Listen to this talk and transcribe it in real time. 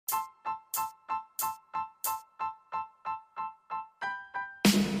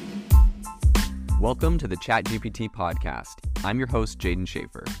Welcome to the ChatGPT podcast. I'm your host, Jaden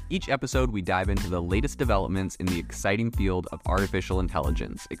Schaefer. Each episode, we dive into the latest developments in the exciting field of artificial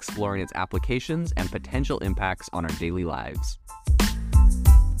intelligence, exploring its applications and potential impacts on our daily lives.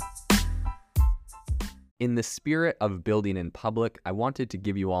 In the spirit of building in public, I wanted to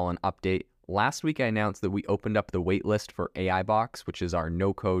give you all an update. Last week, I announced that we opened up the waitlist for AI Box, which is our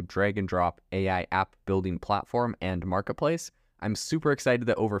no-code, drag-and-drop AI app building platform and marketplace. I'm super excited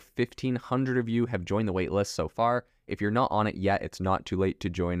that over 1,500 of you have joined the waitlist so far. If you're not on it yet, it's not too late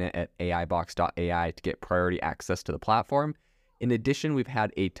to join it at aibox.ai to get priority access to the platform. In addition, we've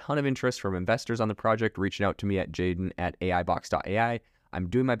had a ton of interest from investors on the project reaching out to me at jaden@aibox.ai. I'm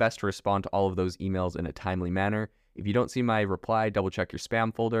doing my best to respond to all of those emails in a timely manner. If you don't see my reply, double check your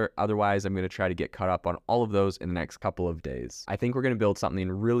spam folder. Otherwise, I'm going to try to get caught up on all of those in the next couple of days. I think we're going to build something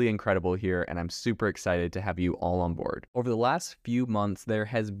really incredible here, and I'm super excited to have you all on board. Over the last few months, there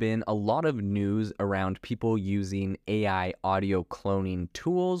has been a lot of news around people using AI audio cloning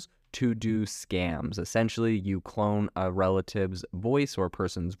tools to do scams. Essentially, you clone a relative's voice or a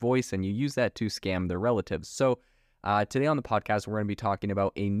person's voice, and you use that to scam their relatives. So today on the podcast, we're going to be talking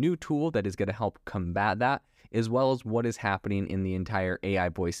about a new tool that is going to help combat that, as well as what is happening in the entire AI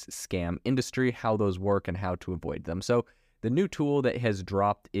voice scam industry, how those work, and how to avoid them. So the new tool that has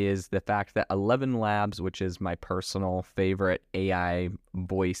dropped is the fact that 11 Labs, which is my personal favorite AI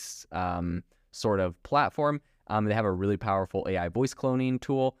voice sort of platform, they have a really powerful AI voice cloning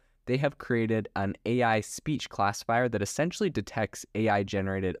tool. They have created an AI speech classifier that essentially detects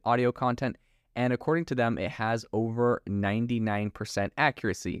AI-generated audio content, and according to them, it has over 99%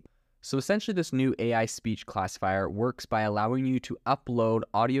 accuracy. So essentially, this new AI speech classifier works by allowing you to upload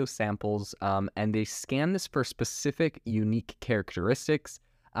audio samples, and they scan this for specific unique characteristics,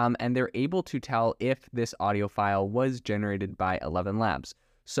 and they're able to tell if this audio file was generated by 11 Labs.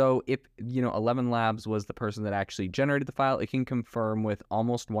 So if 11 Labs was the person that actually generated the file, it can confirm with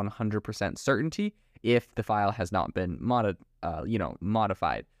almost 100% certainty if the file has not been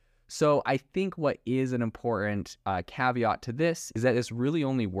modified. So I think what is an important caveat to this is that this really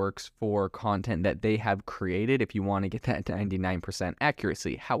only works for content that they have created if you want to get that 99%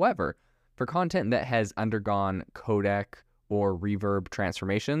 accuracy. However, for content that has undergone codec or reverb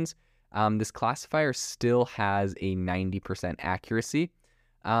transformations, this classifier still has a 90% accuracy.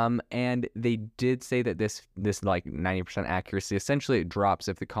 And they did say that this like 90% accuracy, essentially it drops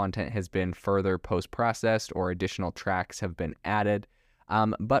if the content has been further post-processed or additional tracks have been added.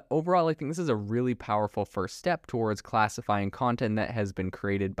 But overall, I think this is a really powerful first step towards classifying content that has been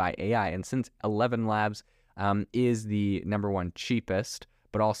created by AI. And since 11 Labs is the number one cheapest,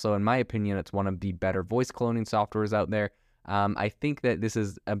 but also, in my opinion, it's one of the better voice cloning softwares out there, I think that this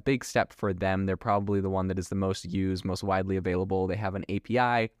is a big step for them. They're probably the one that is the most used, most widely available. They have an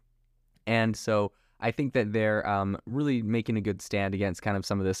API. And so I think that they're really making a good stand against kind of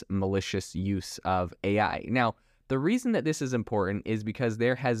some of this malicious use of AI. Now, the reason that this is important is because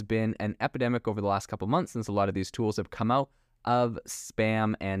there has been an epidemic over the last couple months since a lot of these tools have come out of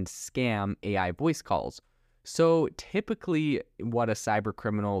spam and scam AI voice calls. So typically what a cyber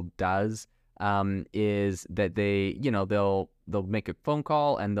criminal does is that they'll make a phone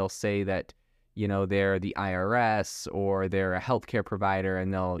call and they'll say that, they're the IRS or they're a healthcare provider,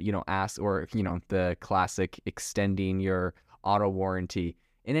 and they'll, ask, or, the classic extending your auto warranty.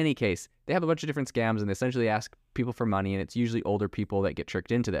 In any case, they have a bunch of different scams and they essentially ask people for money, and it's usually older people that get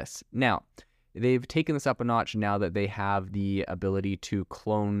tricked into this. Now, they've taken this up a notch now that they have the ability to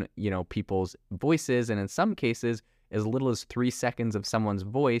clone, people's voices, and in some cases, as little as 3 seconds of someone's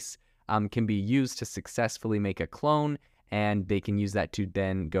voice can be used to successfully make a clone, and they can use that to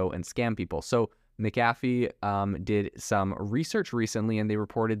then go and scam people. So McAfee did some research recently, and they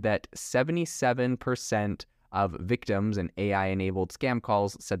reported that 77% of victims in AI-enabled scam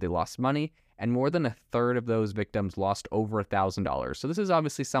calls said they lost money, and more than a third of those victims lost over $1,000. So this is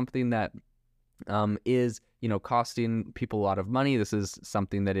obviously something that is, costing people a lot of money. This is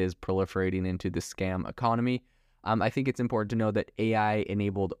something that is proliferating into the scam economy. I think it's important to know that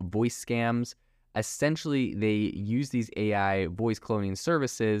AI-enabled voice scams, essentially they use these AI voice cloning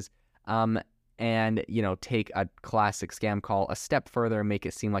services and, take a classic scam call a step further and make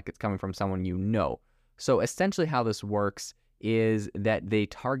it seem like it's coming from someone you know. So essentially how this works is that they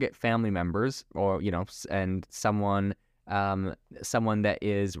target family members or, and someone that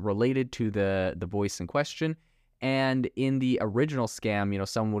is related to the voice in question. And in the original scam,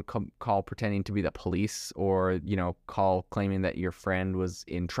 someone would call pretending to be the police, or, call claiming that your friend was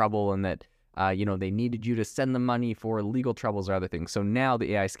in trouble and that, they needed you to send them money for legal troubles or other things. So now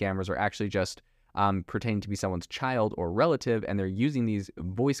the AI scammers are actually just pretending to be someone's child or relative, and they're using these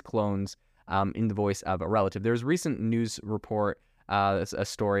voice clones in the voice of a relative. There was a recent news report, a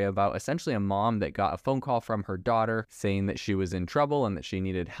story about essentially a mom that got a phone call from her daughter saying that she was in trouble and that she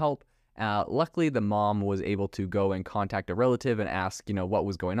needed help. Luckily, the mom was able to go and contact a relative and ask, what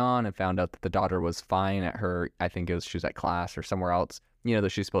was going on, and found out that the daughter was fine at her, I think she was at class or somewhere else, that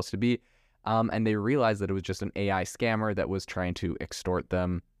she's supposed to be. And they realized that it was just an AI scammer that was trying to extort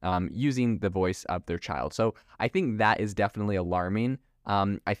them using the voice of their child. So I think that is definitely alarming.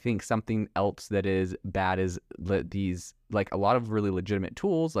 I think something else that is bad is these, like a lot of really legitimate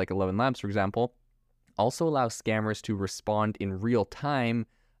tools, like 11 Labs, for example, also allow scammers to respond in real time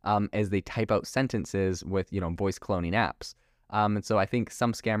as they type out sentences with, voice cloning apps. And so I think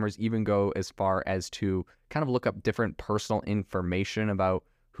some scammers even go as far as to kind of look up different personal information about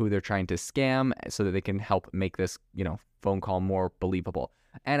who they're trying to scam so that they can help make this, phone call more believable.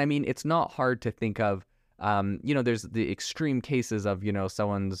 And I mean, it's not hard to think of, there's the extreme cases of,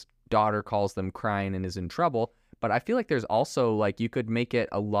 someone's daughter calls them crying and is in trouble. But I feel like there's also, like, you could make it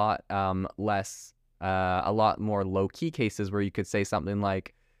a lot a lot more low-key cases where you could say something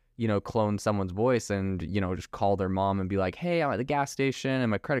like, clone someone's voice and, just call their mom and be like, hey, I'm at the gas station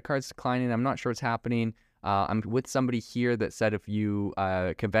and my credit card's declining. I'm not sure what's happening. I'm with somebody here that said if you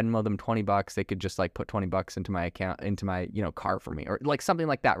can Venmo them $20, they could just like put $20 into my account, into my, car for me, or like something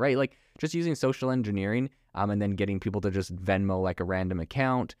like that, right? Like just using social engineering and then getting people to just Venmo like a random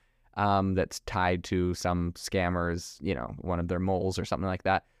account that's tied to some scammers, one of their moles or something like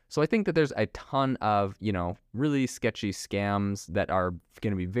that. So I think that there's a ton of, really sketchy scams that are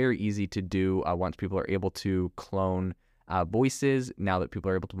going to be very easy to do once people are able to clone voices, now that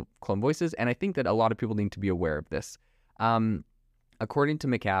people are able to clone voices. And I think that a lot of people need to be aware of this. According to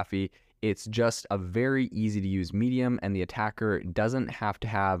McAfee, it's just a very easy to use medium, and the attacker doesn't have to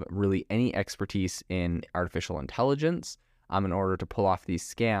have really any expertise in artificial intelligence in order to pull off these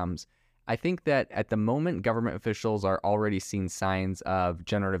scams. I think that at the moment, government officials are already seeing signs of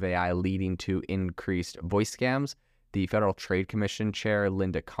generative AI leading to increased voice scams. The Federal Trade Commission chair,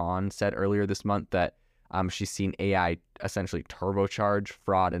 Linda Kahn, said earlier this month that she's seen AI essentially turbocharge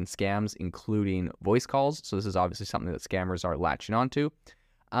fraud and scams, including voice calls. So this is obviously something that scammers are latching onto.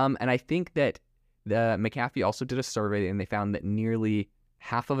 And I think that the McAfee also did a survey, and they found that nearly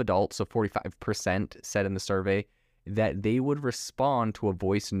half of adults, so 45%, said in the survey that they would respond to a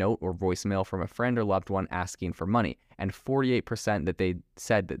voice note or voicemail from a friend or loved one asking for money. And 48% that they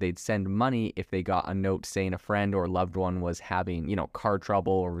said that they'd send money if they got a note saying a friend or loved one was having, car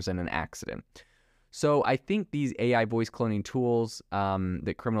trouble or was in an accident. So I think these AI voice cloning tools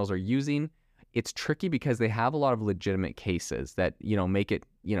that criminals are using, it's tricky because they have a lot of legitimate cases that, make it,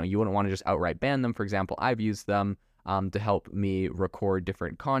 you wouldn't want to just outright ban them. For example, I've used them to help me record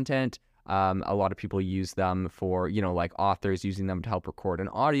different content. A lot of people use them for, like authors using them to help record an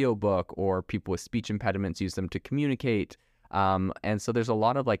audiobook, or people with speech impediments use them to communicate. And so there's a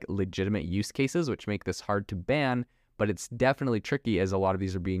lot of like legitimate use cases, which make this hard to ban, but it's definitely tricky as a lot of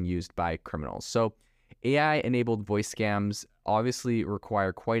these are being used by criminals. So AI-enabled voice scams obviously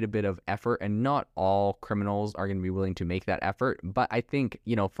require quite a bit of effort, and not all criminals are going to be willing to make that effort. But I think,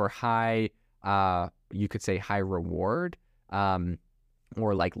 for high, you could say high reward,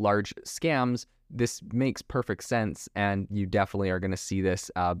 or like large scams, this makes perfect sense, and you definitely are going to see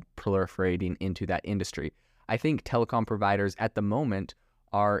this proliferating into that industry. I think telecom providers at the moment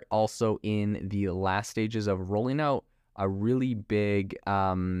are also in the last stages of rolling out a really big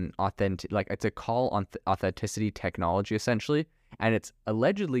it's a call on authenticity technology essentially, and it's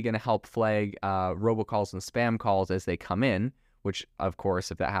allegedly going to help flag robocalls and spam calls as they come in, which of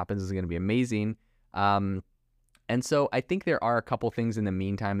course, if that happens, is going to be amazing. And so I think there are a couple things in the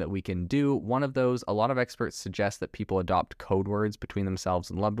meantime that we can do. One of those, a lot of experts suggest that people adopt code words between themselves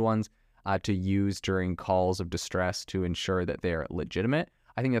and loved ones to use during calls of distress to ensure that they're legitimate.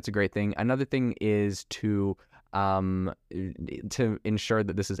 I think that's a great thing. Another thing is to ensure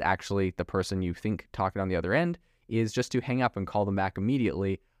that this is actually the person you think talking on the other end, is just to hang up and call them back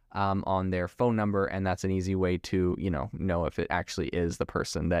immediately on their phone number. And that's an easy way to, know if it actually is the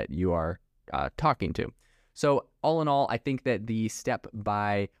person that you are talking to. So all in all, I think that the step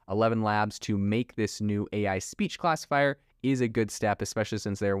by 11 Labs to make this new AI speech classifier is a good step, especially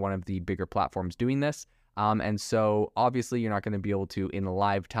since they're one of the bigger platforms doing this. And so obviously you're not going to be able to, in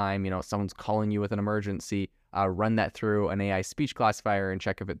live time, someone's calling you with an emergency, run that through an AI speech classifier and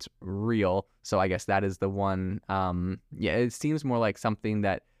check if it's real. So I guess that is the one. It seems more like something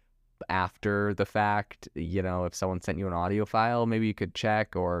that after the fact, if someone sent you an audio file, maybe you could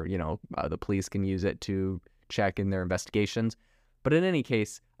check, or, the police can use it to check in their investigations. But in any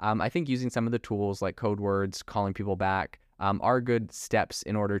case, I think using some of the tools like code words, calling people back, are good steps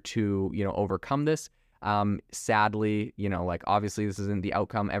in order to, overcome this. Sadly, like obviously this isn't the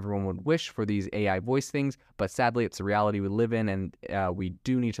outcome everyone would wish for these AI voice things, but sadly it's the reality we live in, and we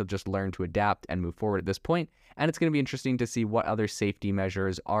do need to just learn to adapt and move forward at this point. And it's going to be interesting to see what other safety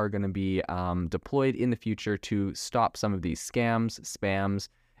measures are going to be deployed in the future to stop some of these scams, spams,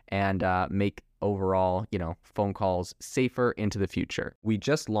 and make overall, phone calls safer into the future. We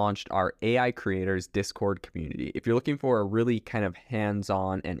just launched our AI Creators Discord community. If you're looking for a really kind of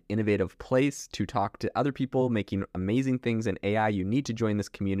hands-on and innovative place to talk to other people making amazing things in AI, you need to join this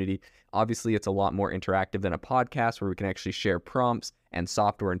community. Obviously, it's a lot more interactive than a podcast where we can actually share prompts and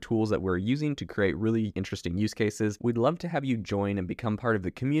software and tools that we're using to create really interesting use cases. We'd love to have you join and become part of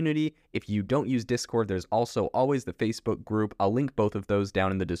the community. If you don't use Discord, there's also always the Facebook group. I'll link both of those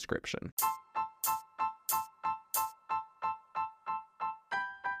down in the description.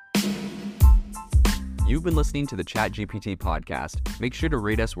 You've been listening to the ChatGPT podcast. Make sure to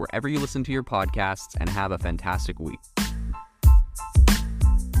rate us wherever you listen to your podcasts and have a fantastic week.